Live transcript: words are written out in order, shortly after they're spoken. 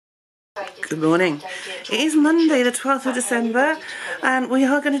Good morning. It is Monday the 12th of December and we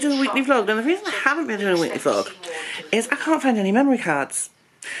are going to do a weekly vlog. Now the reason I haven't been doing a weekly vlog is I can't find any memory cards.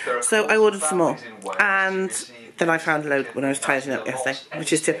 So I ordered some more and then I found a load when I was tidying up yesterday,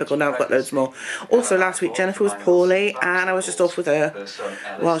 which is typical. Now I've got loads more. Also last week Jennifer was poorly and I was just off with her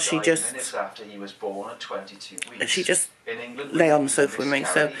while she just lay on the sofa with me,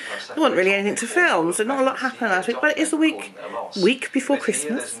 so there wasn't really anything to film, so not a lot happened last week, but it is the week before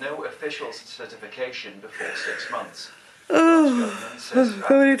Christmas. No official certification before 6 months. Oh, I'm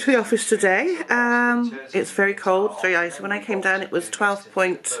going into the office today. It's very cold, it's very icy. When I came down it was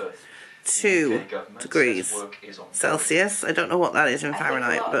 12.2 degrees Celsius. I don't know what that is in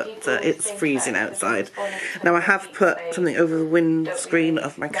Fahrenheit, but it's freezing outside. Now I have put something over the windscreen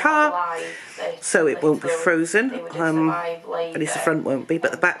of my car so it won't be frozen. At least the front won't be, but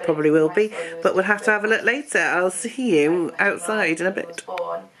the back probably will be. But we'll have to have a look later. I'll see you outside in a bit.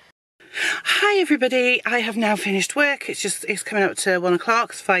 Hi everybody, I have now finished work. It's coming up to 1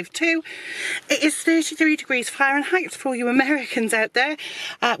 o'clock, it's 5:02. It is 33 degrees Fahrenheit for you Americans out there,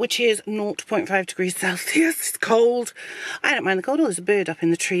 which is 0.5 degrees Celsius. It's cold. I don't mind the cold. Oh, there's a bird up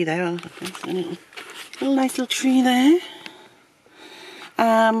in the tree there. A little nice little tree there.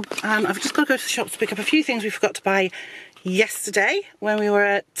 And I've just got to go to the shop to pick up a few things we forgot to buy yesterday when we were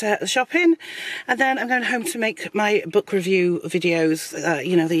at the shopping, and then I'm going home to make my book review videos,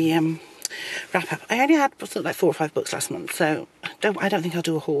 you know, the wrap up. I only had like 4 or 5 books last month, so I don't think I'll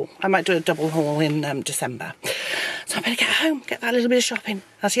do a haul. I might do a double haul in December, so I better get home, get that little bit of shopping.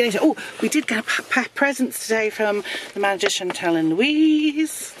 I'll see you later. Oh, we did get a presents today from the manager, Chantal and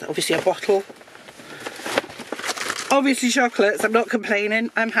Louise. Obviously a bottle. Obviously chocolates. I'm not complaining.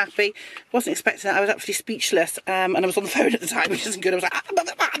 I'm happy. Wasn't expecting that. I was absolutely speechless, and I was on the phone at the time, which isn't good. I was like,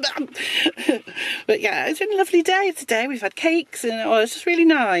 but yeah, it's been a lovely day today. We've had cakes, and oh, it's just really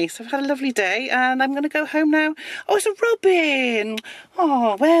nice. I've had a lovely day, and I'm going to go home now. Oh, it's a robin.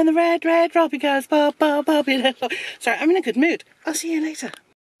 Oh, when the red robin goes, bob, bob, bob. Sorry, I'm in a good mood. I'll see you later.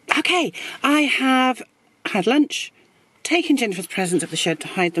 Okay, I have had lunch, taken Jennifer's presents up the shed to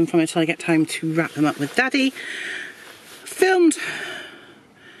hide them from her till I get time to wrap them up with Daddy. Filmed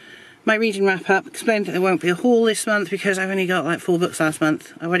my reading wrap up, explained that there won't be a haul this month because I've only got like 4 books last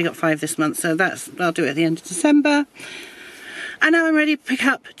month. I've already got 5 this month, so I'll do it at the end of December. And now I'm ready to pick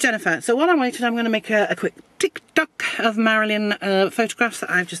up Jennifer. So while I'm waiting, I'm going to make a quick TikTok of Marilyn photographs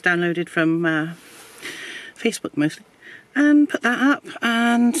that I've just downloaded from Facebook mostly, and put that up,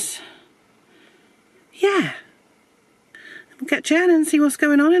 and yeah, get Jen and see what's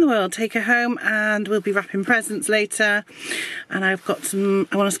going on in the world. Take her home and we'll be wrapping presents later. And I've got I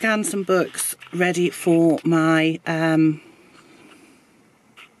want to scan some books ready for my,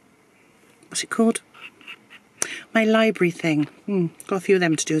 what's it called? My library thing. Got a few of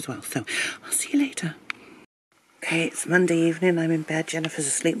them to do as well, so I'll see you later. Okay, it's Monday evening. I'm in bed. Jennifer's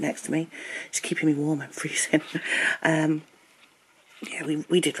asleep next to me. She's keeping me warm. I'm freezing. Yeah,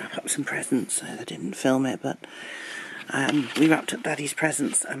 we did wrap up some presents. I didn't film it, but we wrapped up Daddy's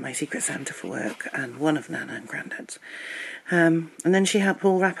presents and my Secret Santa for work, and one of Nana and Grandad's. And then she helped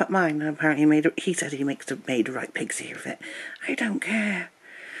Paul wrap up mine, and apparently he said he made a right pig's ear of it. I don't care.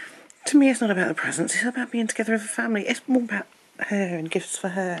 To me, it's not about the presents. It's about being together as a family. It's more about her and gifts for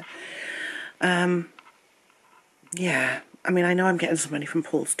her. Yeah, I mean, I know I'm getting some money from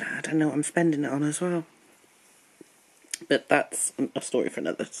Paul's dad. I know what I'm spending it on as well. But that's a story for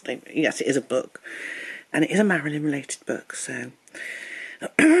another day. Yes, it is a book. And it is a Marilyn related book, so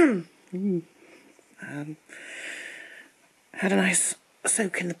had a nice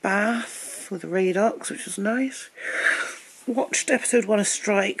soak in the bath with the Radox, which was nice. Watched episode 1 of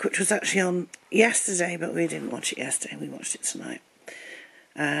Strike, which was actually on yesterday, but we didn't watch it yesterday, we watched it tonight.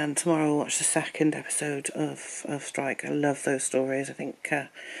 And tomorrow we'll watch the 2nd episode of Strike. I love those stories. I think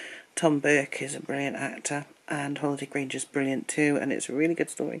Tom Burke is a brilliant actor, and Holiday Granger's brilliant too, and it's a really good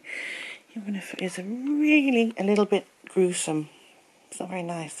story. Even if it is a little bit gruesome. It's not very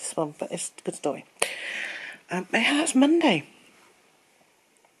nice, this one, but it's a good story. Yeah, that's Monday.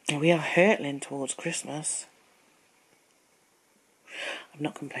 We are hurtling towards Christmas. I'm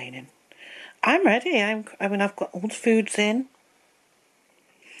not complaining. I'm ready. I mean, I've got all the foods in.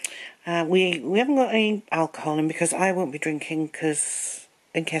 We haven't got any alcohol in because I won't be drinking, because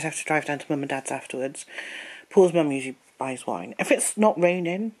in case I have to drive down to Mum and Dad's afterwards. Paul's mum usually buys wine. If it's not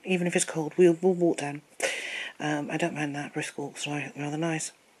raining, even if it's cold, we'll walk down. I don't mind that. Brisk walks are rather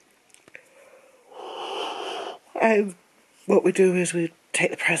nice. What we do is we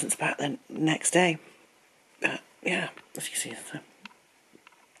take the presents back the next day. Yeah, as you see. So.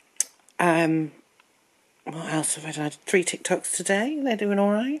 What else have I done? I did 3 TikToks today. They're doing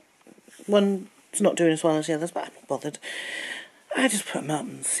alright. One's not doing as well as the others, but I'm not bothered. I just put them up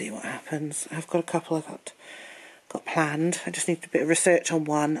and see what happens. I've got a couple I've got planned. I just need a bit of research on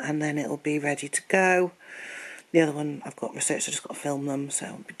one and then it'll be ready to go. The other one I've got research, I just got to film them, so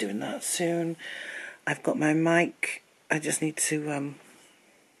I'll be doing that soon. I've got my mic. I just need to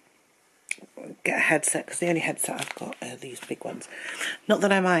get a headset, because the only headset I've got are these big ones. Not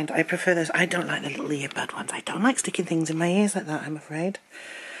that I mind, I prefer those. I don't like the little earbud ones. I don't like sticking things in my ears like that, I'm afraid.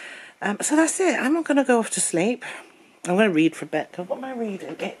 So that's it. I'm not going to go off to sleep. I'm going to read for a bit. What am I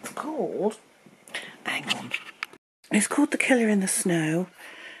reading? It's called... Hang on. It's called The Killer in the Snow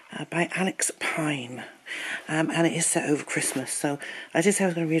by Alex Pine. And it is set over Christmas. So I did say I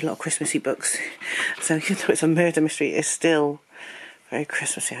was going to read a lot of Christmassy books. So even though it's a murder mystery, it's still very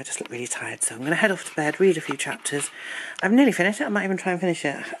Christmassy. I just look really tired. So I'm going to head off to bed, read a few chapters. I've nearly finished it. I might even try and finish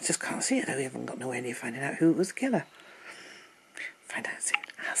it. I just can't see it though. We haven't got nowhere near finding out who was the killer. Find out soon.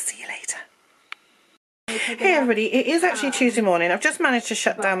 I'll see you later. Hey everybody, it is actually Tuesday morning. I've just managed to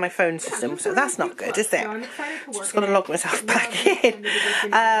shut down my phone system, so that's not good, is it? Just got to log myself back in.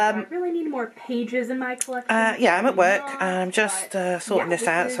 I really need more pages in my collection. Yeah, I'm at work and I'm just sorting this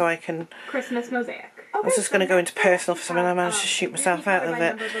out so I can... Christmas mosaic. I was just going to go into personal for something. I managed to shoot myself out of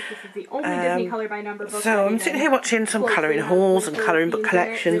it. So I'm sitting here watching some colouring hauls and colouring book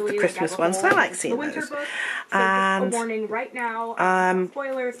collections, the Christmas ones. So I like seeing those. And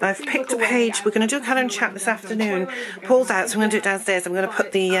I've picked a page. We're going to do a colouring chat this afternoon. Paul's out, so I'm going to do it downstairs. I'm going to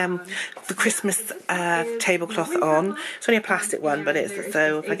put the Christmas tablecloth on. It's only a plastic one, but it's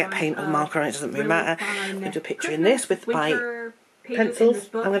so if I get paint or marker on it, it doesn't really matter. I'm going to do a picture in this with my pencils.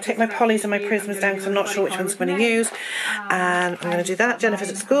 I'm going to take my polys and my prismas down because I'm not sure which ones I'm going to use, and I'm going to do that. Jennifer's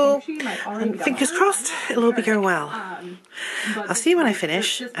at school and fingers crossed it'll all be going well. I'll see you when I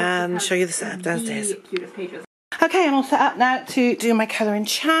finish and show you the setup downstairs. Okay, I'm all set up now to do my colouring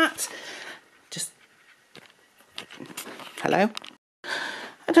chat. Just hello.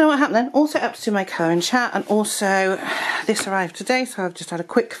 I don't know what happened then. All set up to do my colouring chat, and also this arrived today, so I've just had a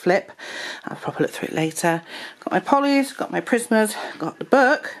quick flip. I'll probably look through it later. Got my polys, got my prismas, got the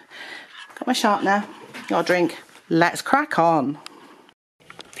book, got my sharpener, got a drink. Let's crack on.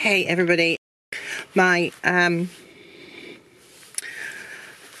 Hey everybody, my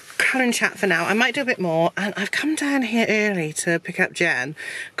colouring chat for now. I might do a bit more, and I've come down here early to pick up Jen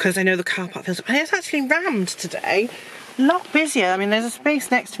because I know the car park fills up, and it's actually rammed today. A lot busier. I mean, there's a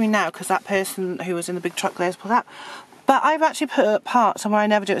space next to me now because that person who was in the big truck there's pulled out. But I've actually put a part somewhere I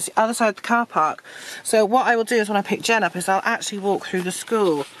never do. It's the other side of the car park. So what I will do is when I pick Jen up is I'll actually walk through the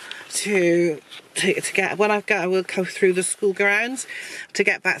school to get, when I will go through the school grounds to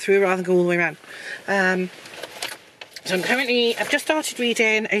get back through rather than go all the way around. So I've just started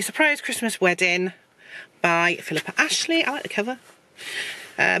reading A Surprise Christmas Wedding by Philippa Ashley. I like the cover.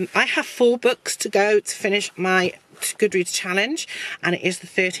 I have 4 books to go to finish my Goodreads challenge, and it is the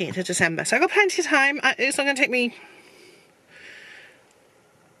 13th of December, so I've got plenty of time. It's not going to take me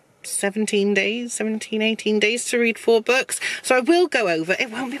 18 days to read 4 books, so I will go over.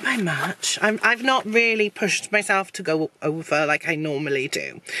 It won't be by much. I've not really pushed myself to go over like I normally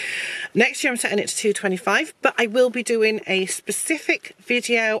do. Next year I'm setting it to 225, but I will be doing a specific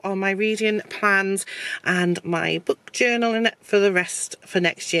video on my reading plans and my book journal in it for the rest for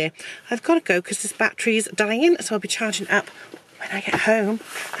next year. I've got to go because this battery's dying, so I'll be charging up when I get home,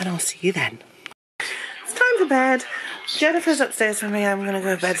 and I'll see you then. It's time for bed. Jennifer's upstairs with me. I'm going to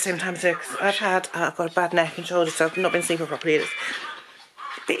go to bed at the same time too because I've got a bad neck and shoulder, so I've not been sleeping properly. It's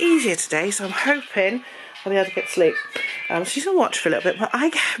a bit easier today, so I'm hoping I'll be able to get sleep. She's going to watch for a little bit, but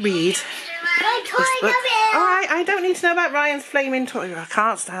I read this book. Alright, I don't need to know about Ryan's flaming toy. I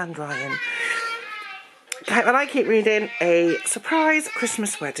can't stand Ryan. Okay, but I keep reading A Surprise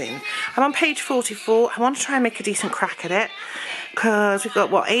Christmas Wedding. I'm on page 44. I want to try and make a decent crack at it because we've got,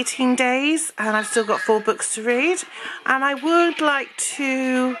 what, 18 days and I've still got 4 books to read, and I would like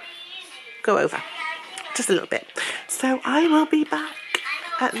to go over just a little bit. So I will be back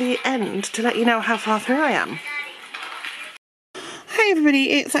at the end to let you know how far through I am. Hi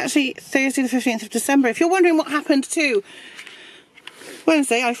everybody, it's actually Thursday the 15th of December. If you're wondering what happened to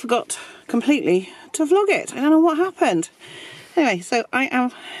Wednesday, I forgot completely to vlog it. I don't know what happened. Anyway, so I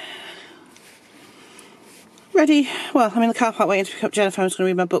am ready. Well, I'm in the car park waiting to pick up Jennifer. I'm just going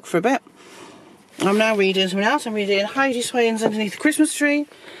to read my book for a bit. I'm now reading something else. I'm reading Heidi Swain's Underneath the Christmas Tree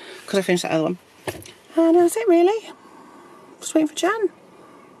because I finished that other one. And that's it really. Just waiting for Jan.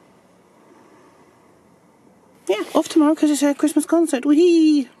 Yeah, off tomorrow because it's a Christmas concert.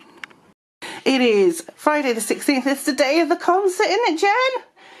 Whee! It is Friday the 16th. It's the day of the concert, isn't it, Jen?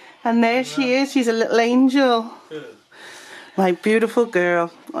 And there she is. She's a little angel. My beautiful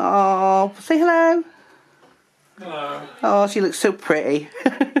girl. Oh, say hello. Hello. Oh, she looks so pretty.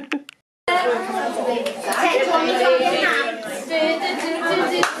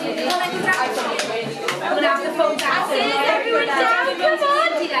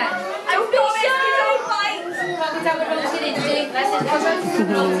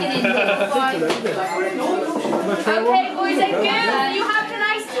 Okay, boys and girls, you having a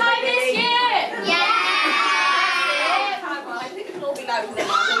nice time this year? Yeah! I think it'll all be loud for them,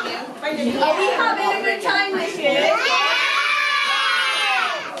 aren't you? Are we having a good time this year? Yeah!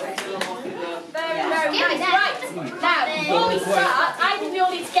 Very, very nice. Right, now, before we start, I think we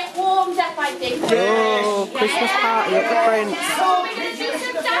all need to get warmed up, I think. Oh, Christmas party at the Prince. So we're going to do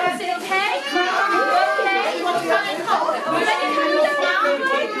some dancing, okay? Okay, you want to run and hop? Are we ready to do that now? You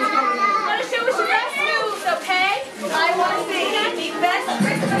want to show us your best moves, okay? I want to see the best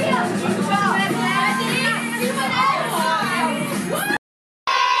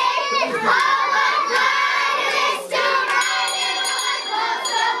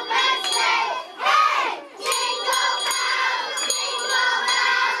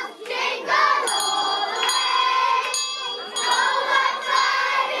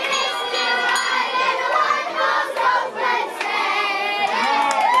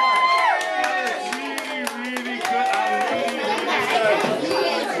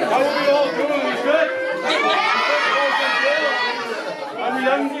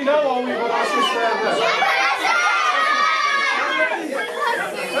You know all we've got our sister there.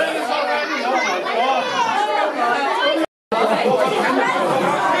 Oh my God.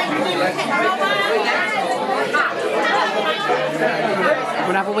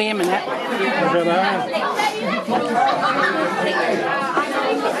 We'll have a wee in a minute.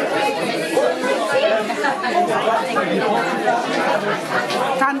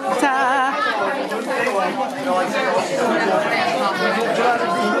 Fanta.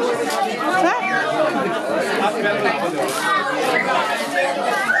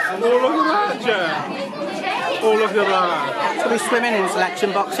 Oh, look at that, Jen. Oh, look at that. So we're swimming in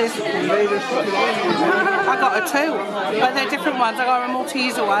selection boxes. I got her two, but they're different ones. I got a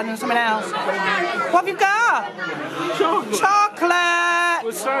Malteser one and something else. What have you got? Chocolate. Chocolate.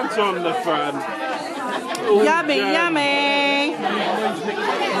 With Santa on the front. Oh, Yummy, Jen. yummy.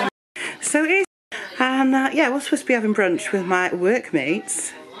 So it is, and yeah, we're supposed to be having brunch with my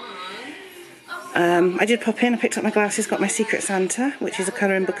workmates. I did pop in, I picked up my glasses, got my Secret Santa, which is a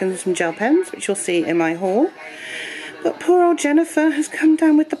colouring book and some gel pens, which you'll see in my haul. But poor old Jennifer has come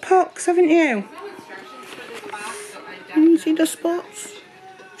down with the pox, haven't you? Can you see the spots?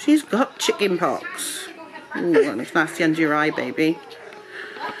 She's got chicken pox. Ooh, that looks nasty under your eye, baby.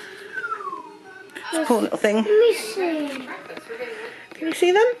 Poor little thing. Let me see. Can you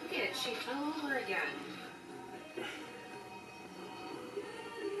see them?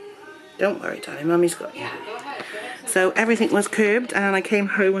 Don't worry, darling, Mummy's got you. So everything was curbed and I came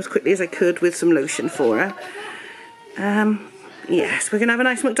home as quickly as I could with some lotion for her. Yes, we're going to have a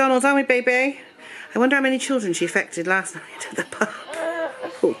nice McDonald's, aren't we, baby? I wonder how many children she affected last night at the pub.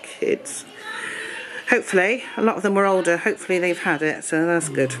 Poor kids. Hopefully, a lot of them were older, hopefully they've had it, so that's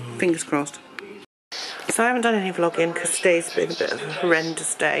good. Fingers crossed. So I haven't done any vlogging because today's been a bit of a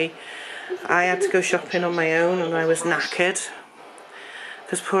horrendous day. I had to go shopping on my own and I was knackered.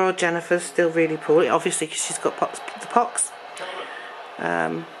 Because poor old Jennifer's still really poorly, obviously because she's got the pox.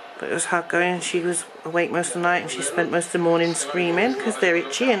 But it was hard going and she was awake most of the night and she spent most of the morning screaming because they're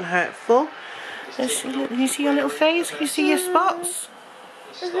itchy and hurtful. Can you see your little face? Can you see your spots?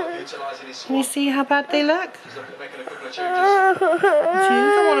 Can you see how bad they look? You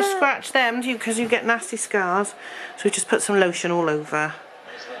don't want to scratch them, do you? Because you get nasty scars. So we just put some lotion all over.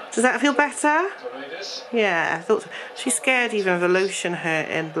 Does that feel better? Yeah, I thought so. She's scared even of the lotion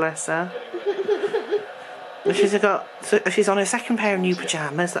hurting, bless her. She's on her second pair of new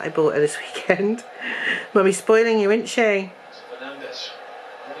pyjamas that I bought her this weekend. Mummy's spoiling you, isn't she?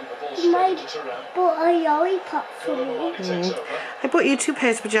 I bought a lollipop for me. I bought you 2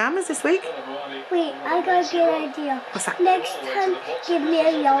 pairs of pyjamas this week. Wait, I got a good idea. What's that? Next time, give me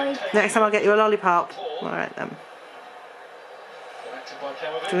a lollipop. Next time I'll get you a lollipop. Alright then.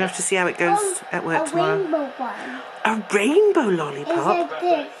 Do we have to see how it goes at work tomorrow? A rainbow one. A rainbow It's lollipop? like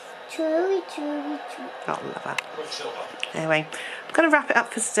this. Truly. Oh, love that. Anyway, I'm going to wrap it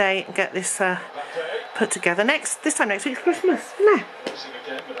up for today and get this put together. This time next week's Christmas, isn't it?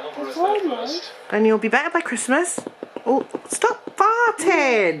 It's almost. And you'll be better by Christmas. Oh, stop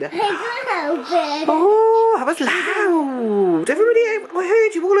farting! I can't help it. Oh, that was loud. Everybody, I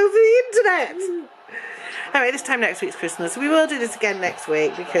heard you all over the internet. Anyway, this time next week's Christmas. We will do this again next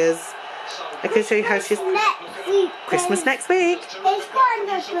week because I can show you how she's... Next week. Christmas next week. It's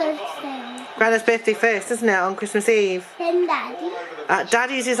Granda's birthday. Grandad's birthday first, isn't it, on Christmas Eve? Then Daddy.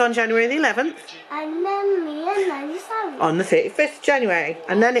 Daddy's is on January the 11th. And then me and Nanny's Harry. On the 31st of January.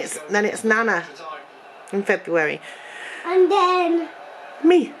 And then it's Nana in February. And then...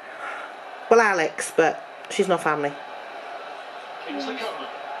 Me. Well, Alex, but she's not family.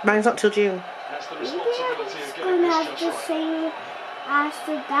 Mine's not till June. Maybe I'm going to have to sing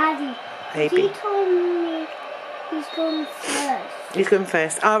after Daddy. Maybe. He told me he's going first. He's going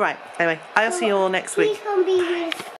first. All right. Anyway, I'll see you all next week. He's going to be with